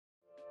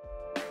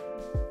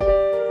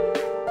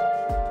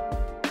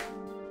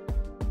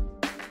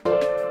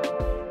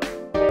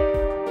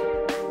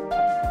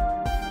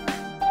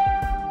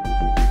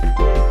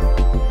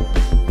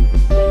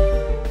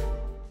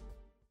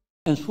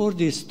And for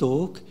this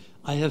talk,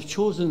 I have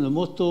chosen a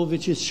motto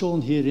which is shown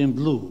here in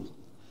blue.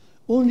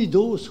 Only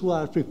those who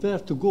are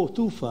prepared to go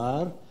too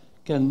far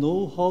can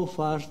know how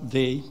far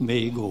they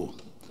may go.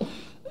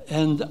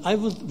 And I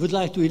would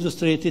like to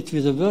illustrate it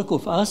with a work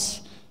of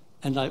us,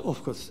 and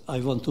of course,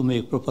 I want to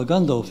make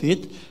propaganda of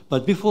it,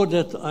 but before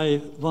that, I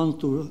want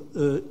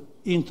to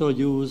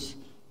introduce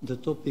the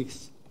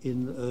topics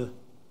in...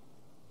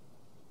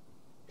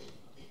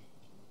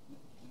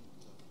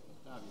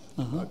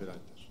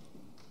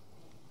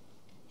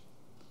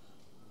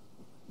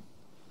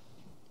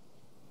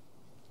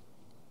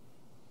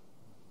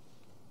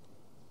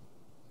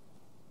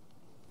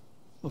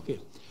 Okay,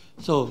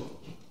 so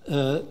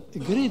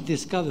great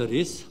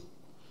discoveries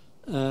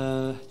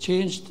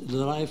changed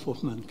the life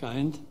of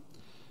mankind.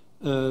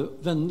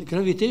 When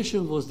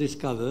gravitation was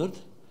discovered,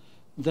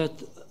 that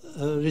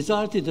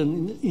resulted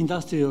in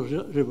industrial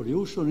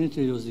revolution,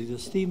 introducing the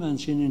steam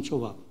engine and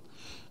so on.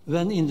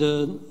 When in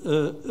the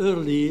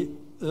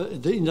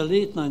in the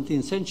late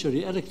 19th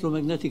century,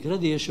 electromagnetic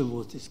radiation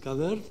was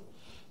discovered,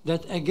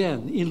 that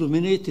again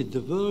illuminated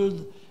the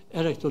world.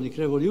 Electronic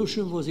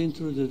revolution was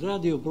introduced,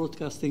 radio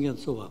broadcasting, and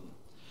so on.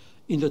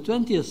 In the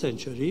 20th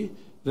century,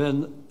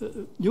 when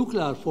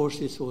nuclear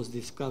forces was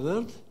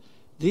discovered,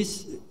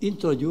 this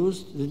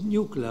introduced the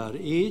nuclear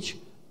age,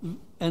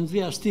 and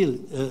we are still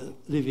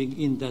living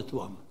in that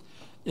one.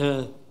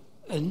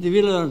 And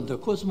we learned the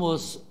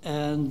cosmos,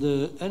 and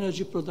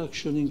energy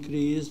production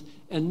increased,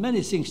 and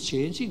many things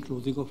changed,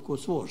 including, of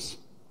course, wars.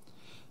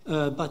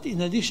 But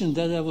in addition,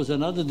 there was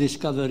another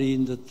discovery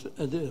in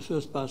the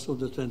first part of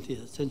the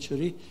 20th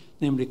century,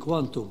 namely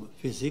quantum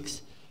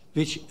physics,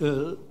 which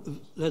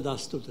led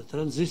us to the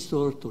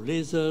transistor, to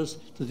lasers,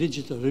 to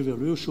digital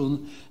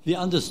revolution. We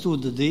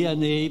understood the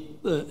DNA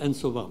and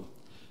so on.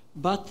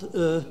 But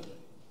the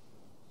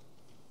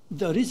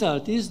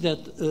result is that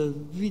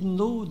we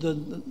know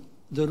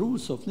the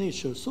rules of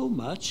nature so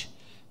much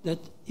that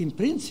in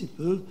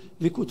principle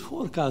we could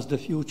forecast the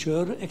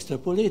future,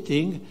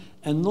 extrapolating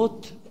and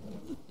not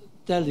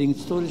telling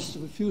stories,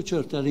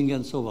 future telling,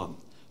 and so on.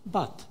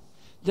 But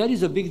there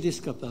is a big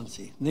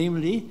discrepancy,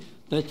 namely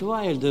that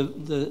while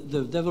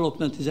the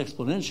development is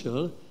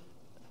exponential,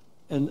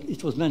 and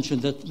it was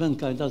mentioned that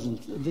mankind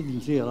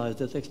didn't realize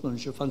that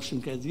exponential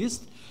function can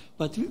exist,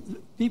 but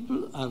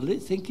people are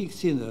thinking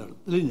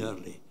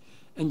linearly.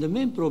 And the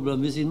main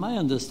problem is, in my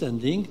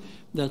understanding,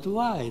 that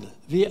while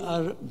we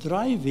are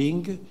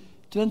driving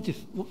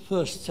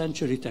 21st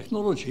century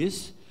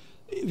technologies,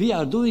 we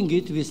are doing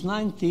it with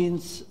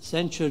 19th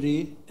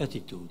century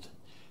attitude.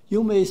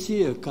 You may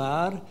see a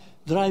car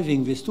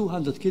driving with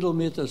 200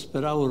 kilometers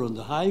per hour on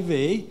the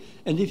highway,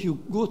 and if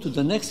you go to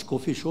the next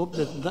coffee shop,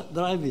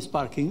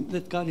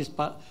 that car is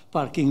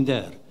parking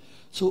there.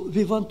 So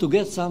we want to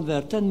get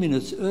somewhere 10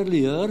 minutes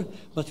earlier,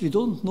 but we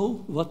don't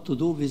know what to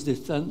do with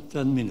this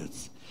 10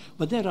 minutes.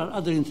 But there are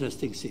other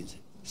interesting things.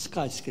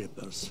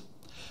 Skyscrapers.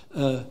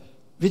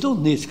 We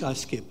don't need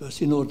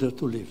skyscrapers in order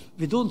to live.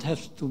 We don't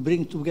have to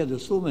bring together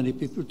so many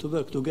people to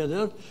work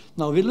together.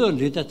 Now we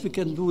learned it that we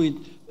can do it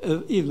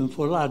even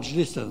for large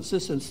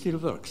distances and still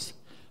works.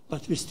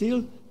 But we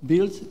still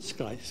build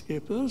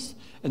skyscrapers,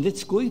 and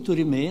it's going to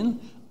remain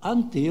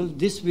until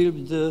this will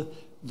be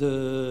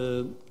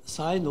the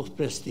sign of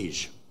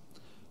prestige.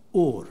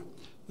 Or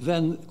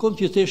when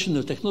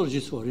computational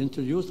technologies were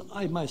introduced,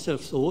 I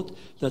myself thought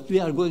that we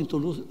are going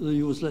to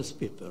use less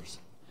papers.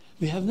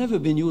 We have never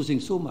been using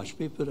so much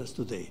paper as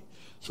today.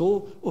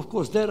 So, of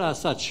course, there are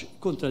such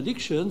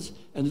contradictions,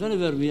 and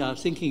whenever we are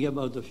thinking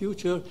about the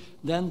future,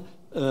 then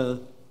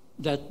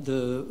that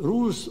the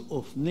rules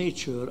of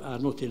nature are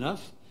not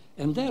enough,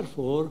 and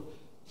therefore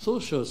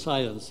social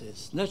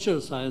sciences,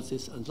 natural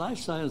sciences, and life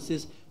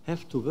sciences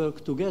have to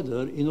work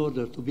together in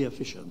order to be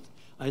efficient.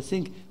 I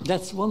think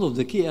that's one of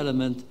the key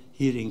elements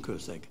here in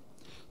Kőszeg.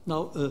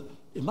 Now,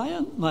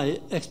 my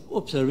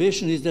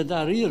observation is that there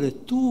are really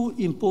two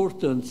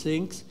important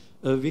things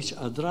which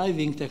are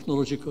driving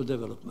technological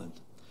development.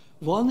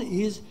 One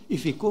is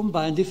if we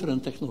combine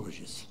different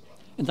technologies,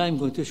 and I'm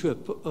going to show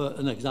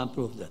an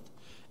example of that.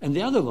 And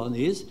the other one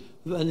is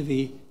when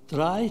we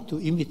try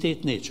to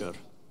imitate nature.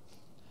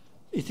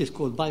 It is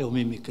called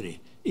biomimicry.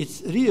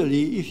 It's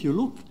really, if you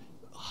look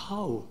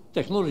how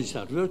technologies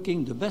are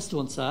working, the best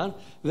ones are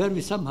where we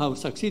somehow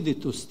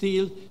succeeded to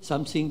steal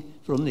something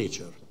from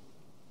nature.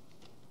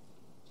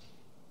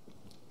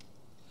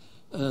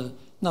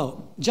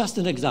 Now, just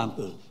an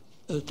example.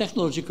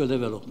 Technological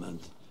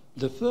development.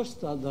 The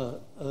first on the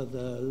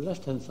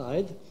left-hand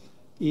side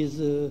is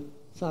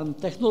some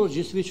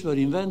technologies which were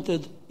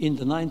invented in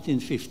the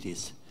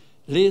 1950s.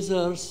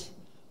 Lasers,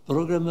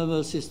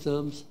 programmable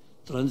systems,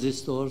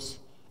 transistors,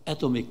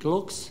 atomic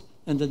clocks,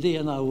 and the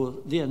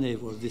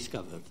DNA was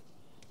discovered.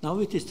 Now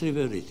it is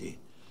triviality.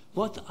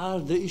 What are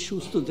the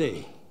issues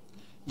today?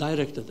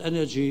 Directed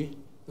energy,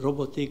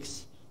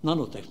 robotics,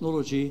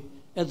 nanotechnology,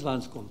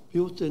 advanced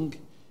computing,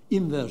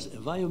 inverse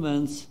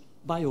environments,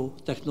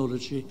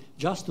 biotechnology,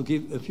 just to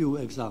give a few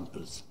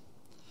examples.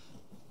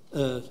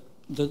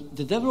 The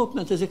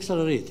development is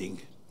accelerating.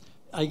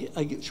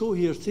 I show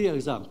here three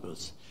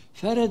examples.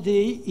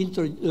 Faraday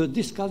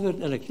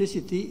discovered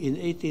electricity in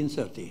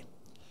 1830.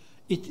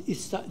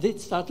 It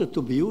started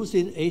to be used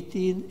in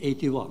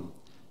 1881,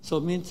 so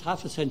it means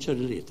half a century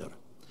later.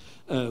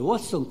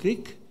 Watson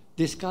Crick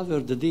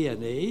discovered the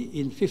DNA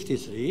in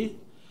 53,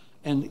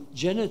 and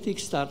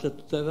genetics started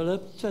to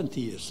develop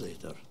 20 years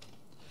later.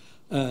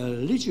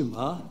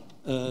 Lijima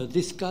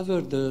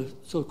discovered the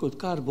so-called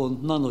carbon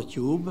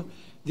nanotube.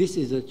 This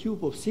is a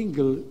tube of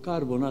single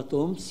carbon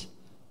atoms.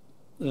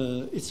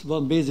 It's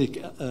one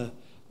basic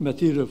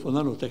material for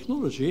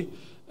nanotechnology,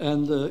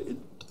 and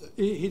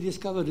he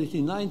discovered it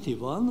in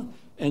 91,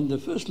 and the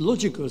first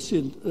logical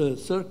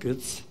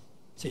circuits,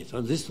 say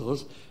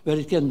transistors, where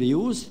it can be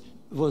used,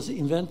 was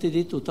invented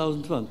in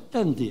 2001,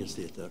 10 years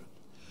later.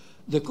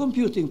 The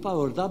computing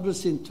power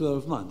doubles in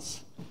 12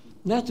 months.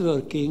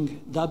 Networking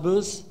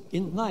doubles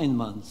in 9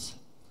 months.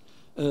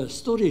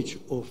 Storage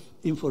of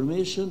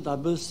information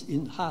doubles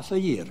in half a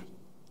year.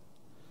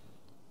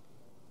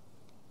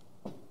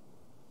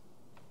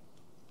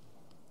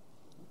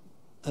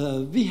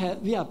 We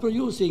have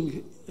produced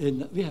in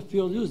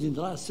the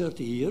last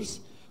 30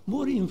 years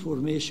more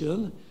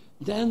information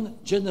than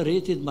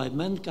generated by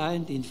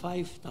mankind in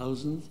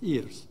 5,000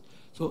 years.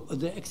 So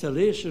the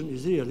acceleration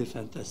is really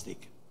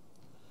fantastic.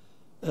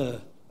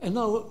 And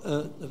now,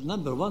 the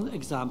number one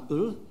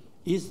example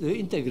is the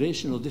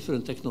integration of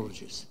different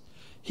technologies.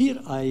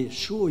 Here I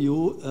show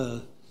you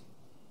a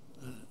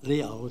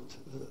layout,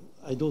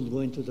 I don't go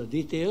into the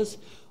details,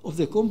 of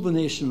the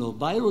combination of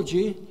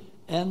biology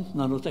and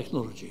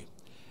nanotechnology.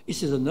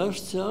 This is a nerve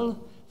cell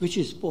which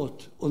is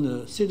put on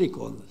a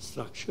silicon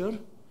structure,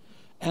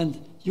 and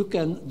you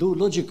can do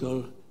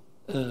logical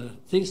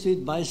things with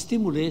it by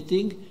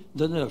stimulating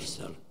the nerve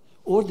cell.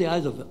 Or the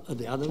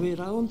other way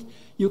around,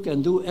 you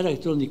can do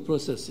electronic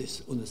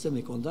processes on a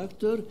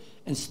semiconductor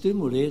and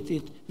stimulate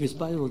it with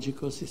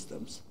biological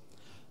systems.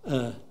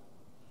 The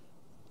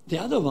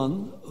other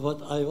one,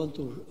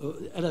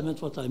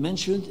 element what I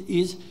mentioned,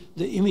 is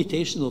the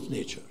imitation of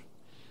nature.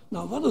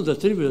 Now, one of the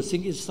trivial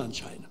things is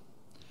sunshine.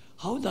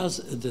 How does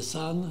the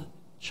sun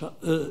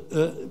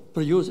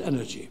produce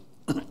energy?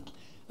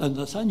 And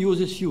the sun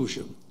uses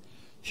fusion.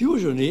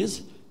 Fusion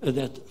is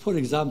that, for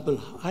example,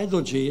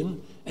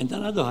 hydrogen and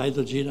another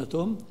hydrogen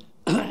atom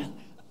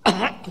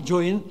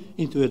join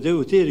into a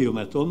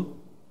deuterium atom,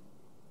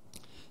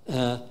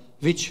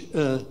 which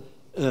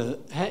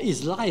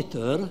is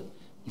lighter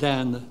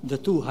than the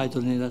two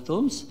hydrogen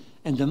atoms,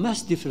 and the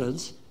mass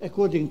difference,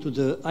 according to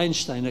the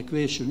Einstein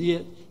equation,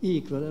 E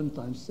equal m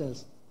times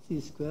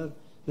c squared,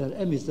 where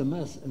m is the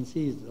mass and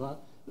c is the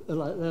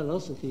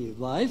velocity of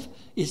life,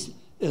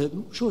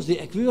 shows the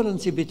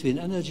equivalency between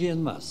energy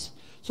and mass.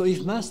 So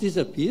if mass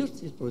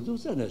disappears, it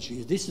produces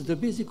energy. This is the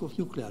basic of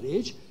nuclear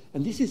age,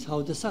 and this is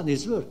how the sun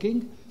is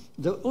working.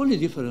 The only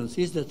difference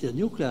is that the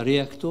nuclear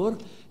reactor,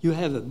 you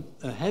have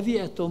a heavy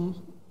atom,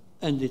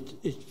 and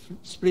it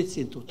splits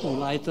into two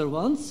lighter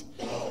ones,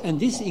 and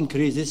this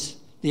increases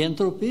the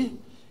entropy.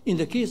 In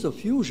the case of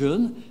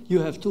fusion, you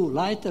have two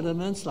light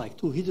elements, like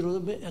two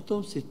hydrogen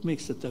atoms, it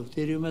makes a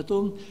deuterium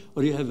atom,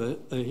 or you have a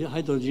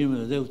hydrogen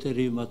and a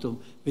deuterium atom,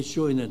 which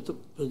join and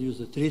produce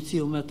a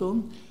tritium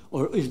atom,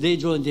 or if they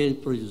join, they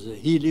produce a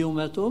helium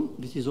atom,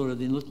 which is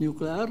already not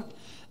nuclear,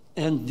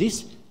 and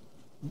this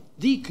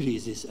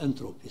decreases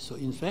entropy. So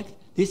in fact,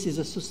 this is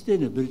a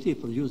sustainability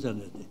produced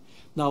energy.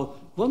 Now,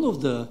 one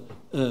of the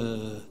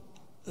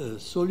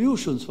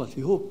solutions what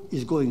we hope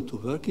is going to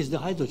work is the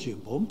hydrogen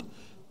bomb,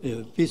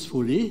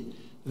 peacefully,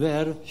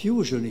 where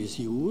fusion is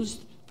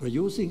used,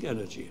 producing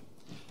energy.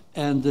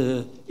 And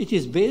it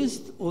is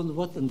based on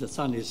what in the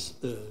sun is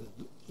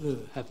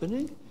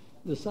happening.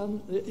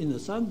 In the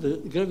sun,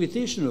 the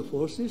gravitational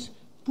forces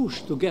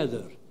push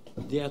together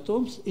the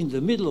atoms. In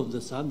the middle of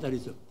the sun, there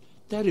is a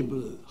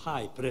terrible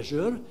high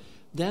pressure.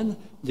 Then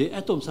the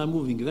atoms are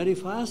moving very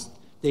fast.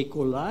 They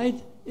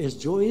collide, as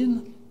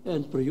join,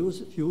 and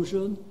produce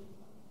fusion,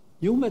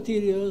 new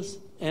materials,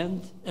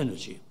 and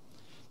energy.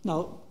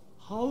 Now,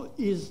 how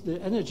is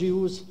the energy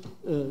use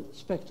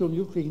spectrum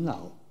looking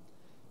now?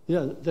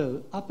 Yeah,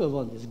 the upper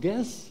one is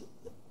gas,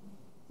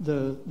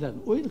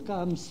 then oil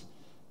comes,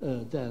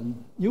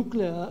 then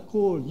nuclear,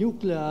 coal,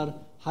 nuclear,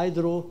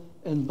 hydro,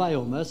 and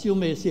biomass. You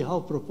may see how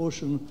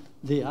proportional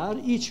they are.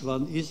 Each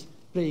one is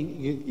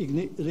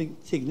playing a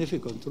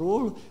significant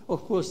role.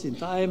 Of course, in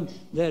time,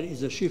 there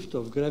is a shift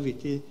of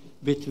gravity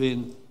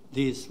between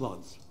these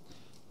ones.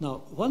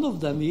 Now, one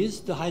of them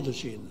is the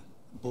hydrogen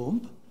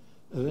bomb,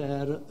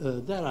 where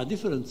there are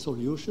different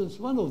solutions.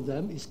 One of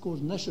them is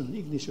called National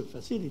Ignition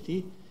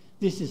Facility.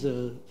 This is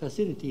a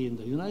facility in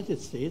the United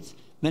States.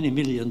 Many $1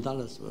 million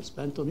were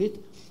spent on it.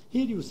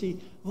 Here you see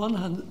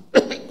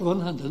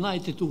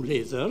 192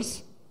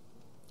 lasers.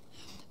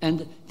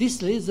 And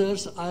these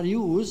lasers are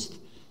used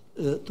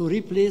to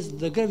replace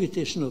the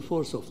gravitational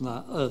force of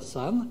the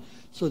sun.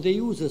 So they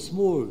use a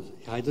small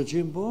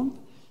hydrogen bomb.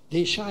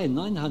 They shine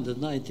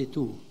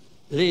 992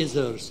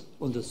 lasers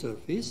on the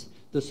surface.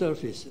 The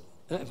surface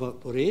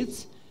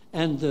evaporates,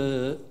 and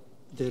the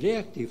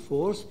reactive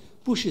force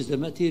pushes the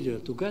material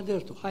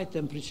together to high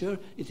temperature.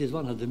 It is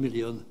 100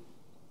 million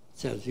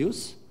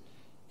Celsius.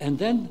 And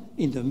then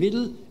in the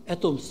middle,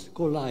 atoms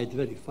collide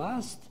very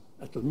fast,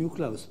 atom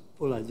nucleus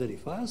collide very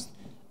fast,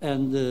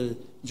 and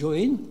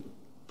join,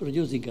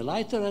 producing a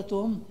lighter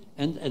atom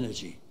and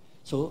energy.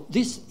 So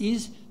this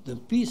is the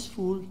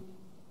peaceful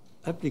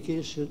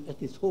application,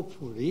 at least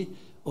hopefully,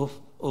 of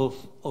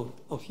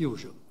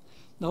fusion.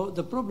 Now,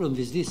 the problem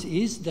with this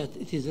is that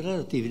it is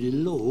relatively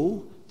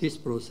low, this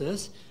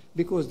process,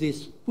 because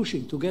this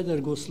pushing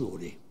together goes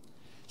slowly.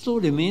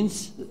 Slowly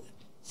means,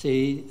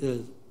 say,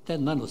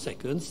 10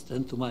 nanoseconds,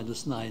 10 to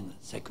minus 9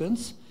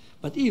 seconds,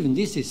 but even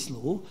this is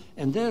slow,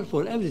 and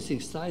therefore everything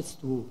starts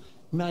to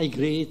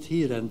migrate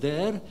here and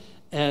there,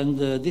 and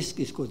this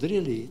is called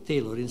really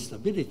Taylor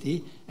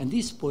instability, and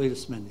this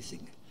spoils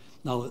anything.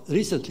 Now,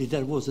 recently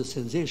there was a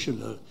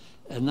sensational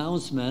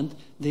announcement.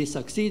 They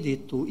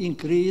succeeded to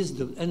increase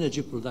the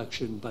energy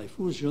production by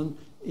fusion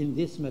in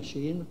this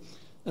machine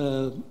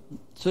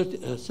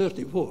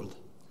 30-fold.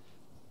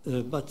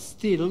 But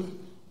still,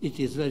 it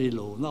is very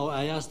low. Now,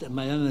 I asked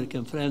my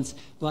American friends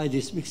why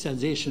this big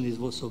sensation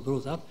was so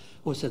brought up.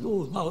 They said,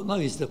 oh, now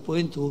is the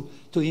point to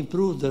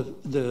improve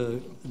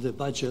the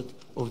budget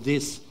of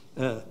this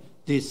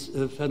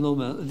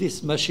phenomenon,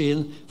 this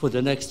machine for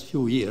the next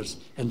few years.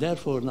 And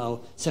therefore, now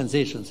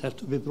sensations have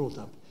to be brought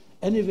up.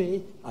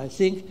 Anyway, I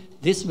think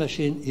this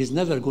machine is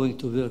never going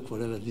to work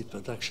for energy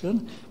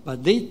production,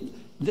 but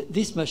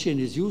this machine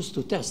is used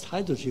to test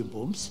hydrogen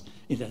bombs.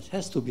 It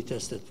has to be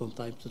tested from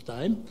time to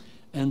time,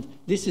 and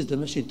this is the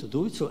machine to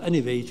do it. So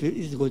anyway, it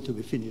is going to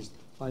be finished,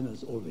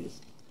 financed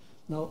always.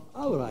 Now,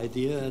 our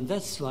idea, and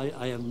that's why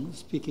I am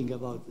speaking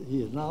about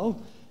here now,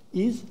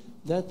 is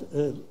that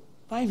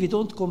why we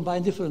don't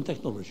combine different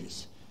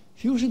technologies.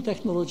 Fusion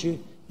technology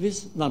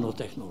with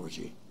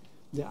nanotechnology.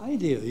 The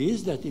idea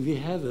is that if we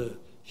have a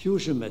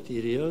fusion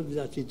material,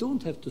 that we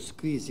don't have to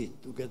squeeze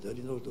it together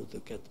in order to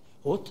get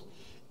hot.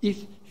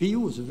 If we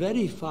use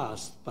very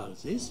fast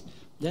pulses,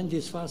 then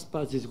these fast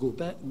pulses go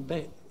back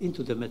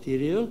into the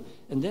material,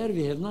 and there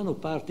we have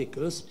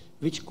nanoparticles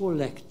which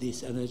collect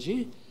this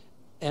energy,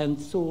 and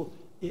so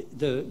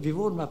we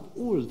warm up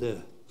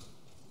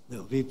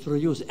we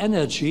produce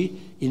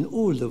energy in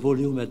all the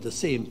volume at the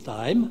same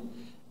time,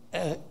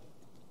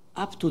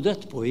 up to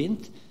that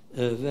point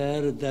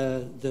where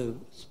the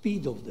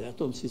speed of the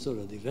atoms is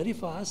already very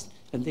fast,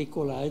 and they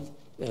collide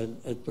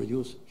and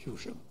produce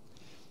fusion.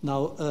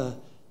 Now,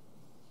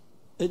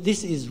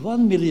 this is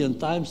 1 million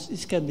times,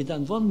 this can be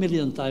done 1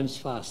 million times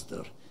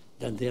faster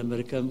than the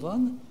American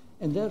one,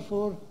 and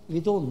therefore we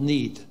don't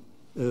need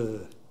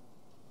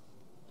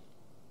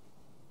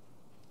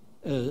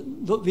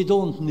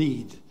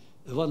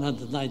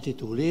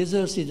 192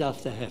 lasers. It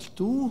have to have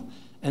 2,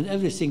 and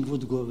everything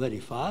would go very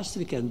fast.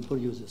 We can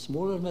produce a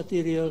smaller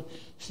material,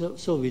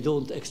 so we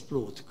don't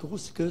explode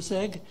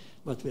Kőszeg,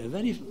 but we have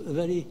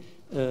very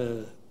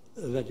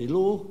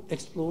low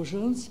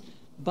explosions.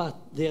 But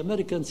the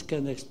Americans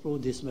can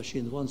explode this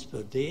machine once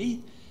per day,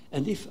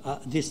 and if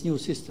this new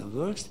system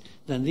works,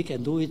 then we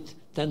can do it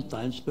 10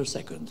 times per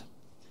second.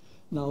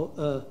 Now,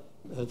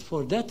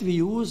 for that we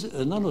use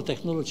a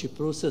nanotechnology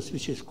process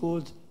which is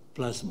called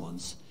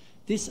plasmons.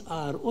 These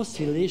are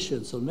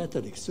oscillations on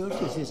metallic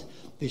surfaces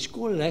which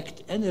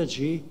collect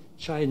energy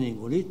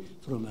shining on it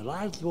from a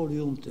large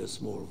volume to a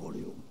small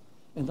volume.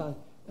 And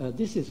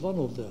this is one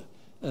of the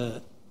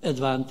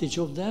advantages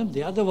of them.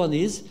 The other one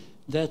is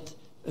that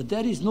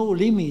there is no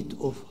limit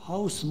of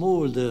how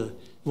small the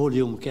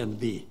volume can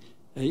be.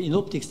 In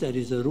optics, there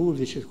is a rule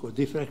which is called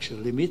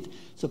diffraction limit.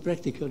 So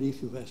practically,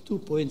 if you have 2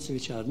 points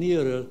which are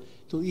nearer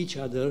to each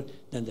other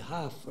than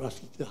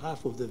roughly the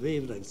half of the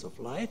wavelengths of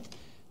light,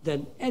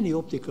 then any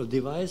optical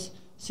device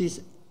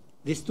sees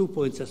these 2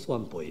 points as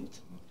 1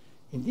 point.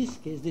 In this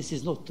case, this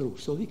is not true.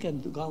 So we can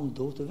go down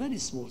to very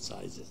small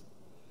sizes.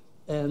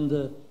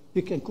 And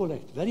we can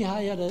collect very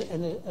high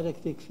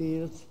electric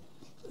fields.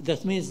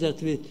 That means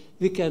that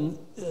we can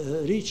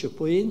reach a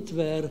point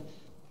where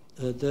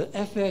the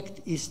effect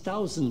is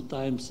 1,000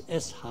 times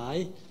as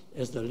high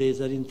as the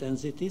laser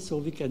intensity. So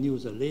we can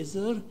use a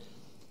laser,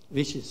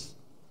 which is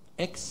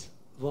X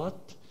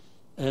watt,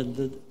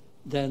 and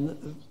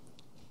then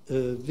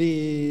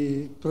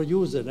we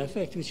produce an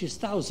effect which is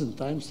 1,000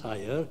 times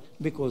higher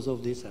because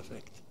of this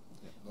effect.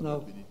 Yeah, now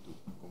we need to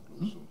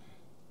conclude soon.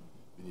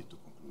 We need to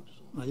conclude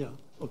soon. Yeah,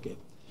 okay.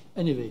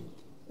 Anyway,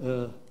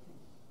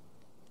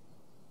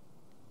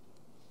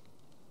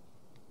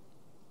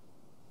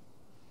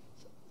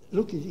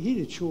 look,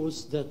 here it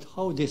shows that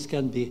how this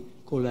can be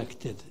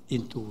collected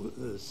into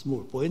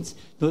small points.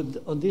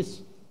 On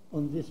this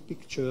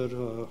picture.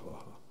 So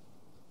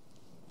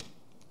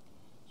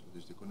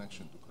this is the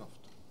connection to KRAFT.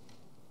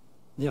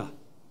 Yeah,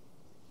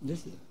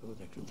 this is the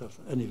connection to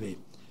KRAFT. Anyway,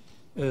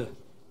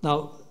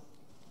 now.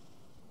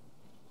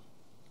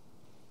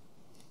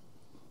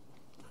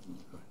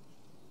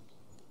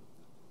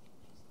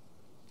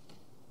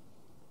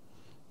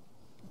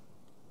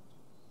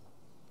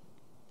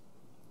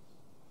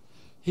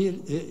 Here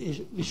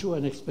we show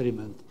an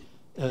experiment.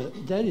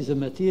 There is a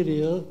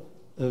material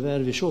where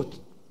we shot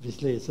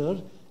this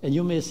laser, and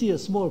you may see a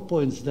small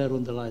points there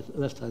on the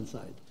left-hand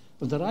side.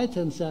 On the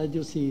right-hand side,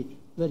 you see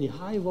very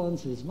high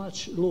ones with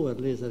much lower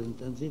laser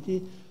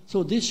intensity.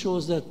 So this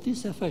shows that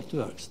this effect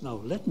works.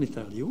 Now let me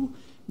tell you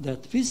that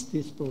with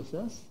this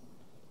process,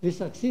 we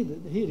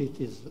succeeded. Here it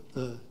is.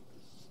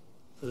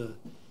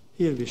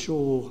 Here we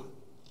show.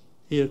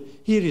 Here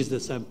is the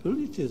sample.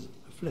 It is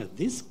a flat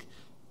disk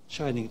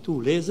shining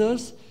two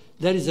lasers.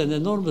 There is an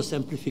enormous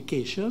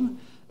amplification,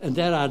 and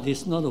there are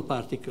these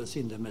nanoparticles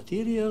in the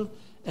material,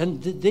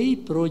 and they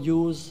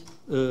produce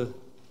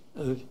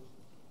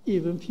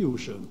even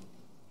fusion.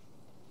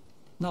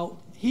 Now,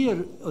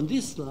 here on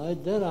this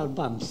slide, there are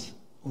bumps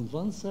on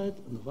one side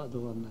and the other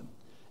one not.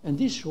 And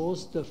this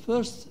shows the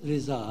first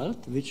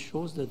result, which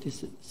shows that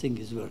this thing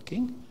is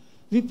working.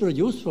 We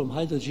produce from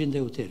hydrogen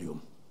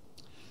deuterium.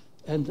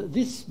 And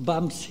these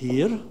bumps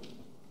here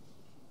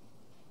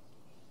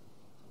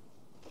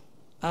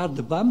are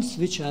the bumps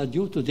which are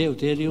due to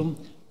deuterium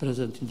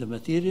present in the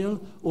material,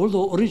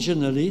 although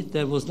originally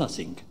there was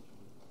nothing.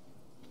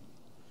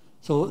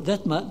 So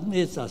that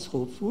makes us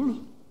hopeful.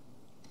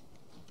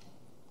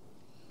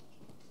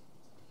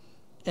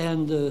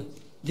 And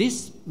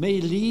this may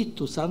lead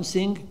to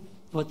something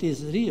what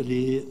is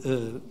really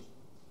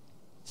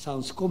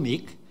sounds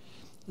comic.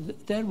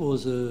 There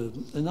was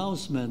an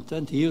announcement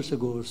 20 years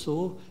ago or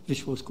so,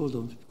 which was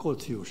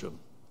called fusion.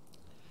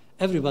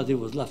 Everybody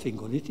was laughing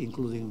on it,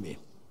 including me.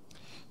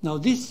 Now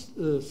this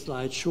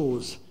slide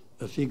shows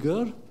a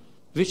figure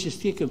which is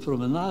taken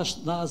from a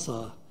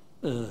NASA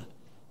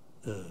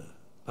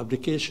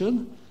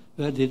publication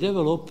where they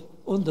develop,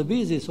 on the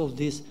basis of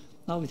this,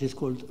 now it is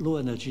called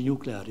low-energy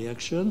nuclear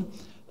reaction,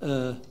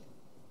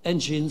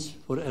 engines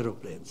for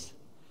aeroplanes.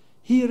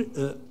 Here,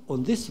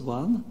 on this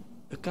one,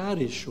 a car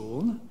is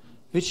shown,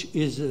 which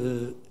is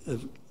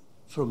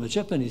from a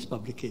Japanese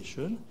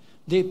publication.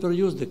 They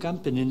produced the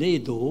company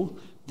Neido.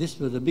 These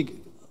were the big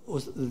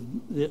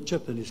the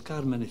Japanese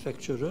car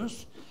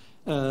manufacturers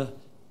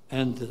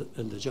and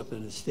the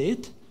Japanese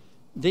state.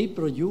 They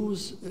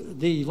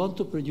want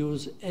to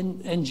produce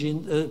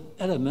engine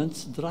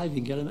elements,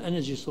 driving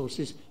energy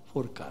sources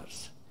for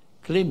cars,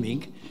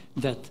 claiming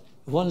that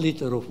 1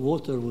 liter of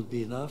water would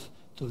be enough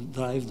to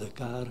drive the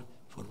car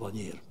for 1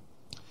 year.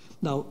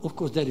 Now, of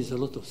course, there is a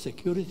lot of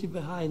security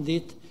behind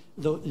it,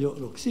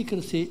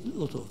 secrecy, a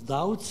lot of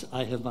doubts.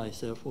 I have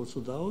myself also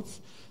doubts.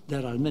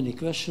 There are many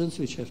questions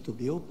which have to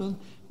be opened,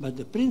 but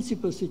the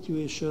principal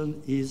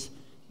situation is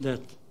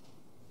that,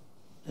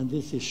 and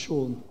this is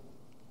shown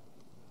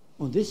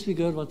on this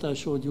figure, what I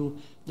showed you,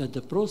 that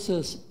the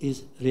process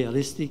is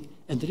realistic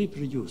and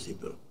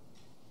reproducible.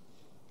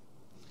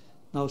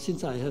 Now,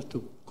 since I have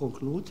to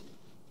conclude,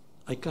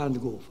 I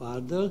can't go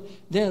further.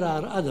 There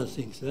are other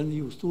things. When we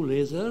use two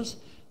lasers,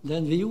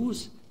 then we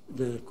use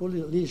the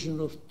collision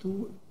of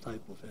two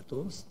types of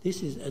atoms.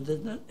 This is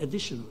an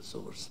additional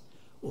source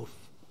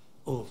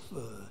of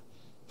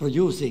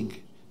producing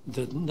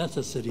the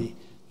necessary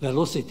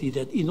velocity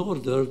that in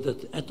order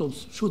that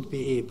atoms should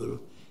be able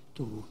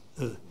to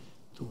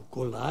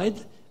collide.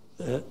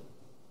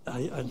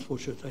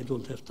 Unfortunately, I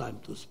don't have time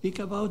to speak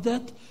about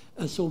that.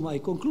 And so my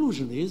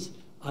conclusion is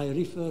I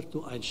refer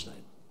to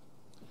Einstein.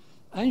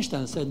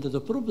 Einstein said that the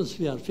problems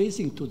we are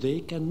facing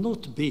today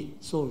cannot be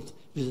solved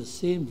with the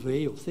same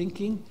way of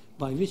thinking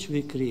by which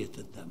we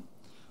created them.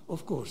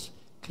 Of course,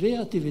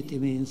 creativity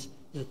means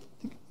that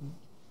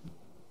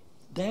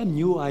damn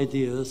new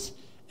ideas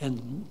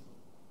and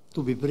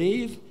to be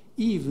brave,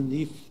 even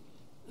if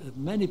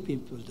many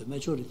people, the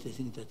majority,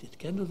 think that it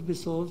cannot be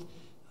solved.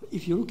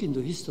 If you look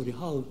into history,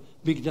 how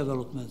big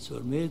developments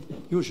were made,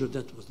 usually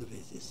that was the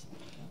basis.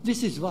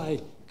 This is why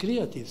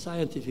creative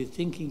scientific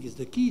thinking is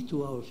the key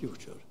to our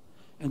future.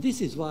 And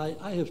this is why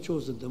I have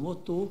chosen the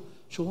motto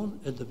shown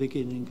at the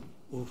beginning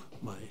of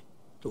my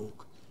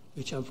talk,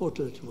 which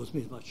unfortunately was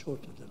made much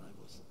shorter than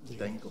I was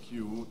dreaming. Thank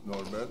you,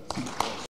 Norbert.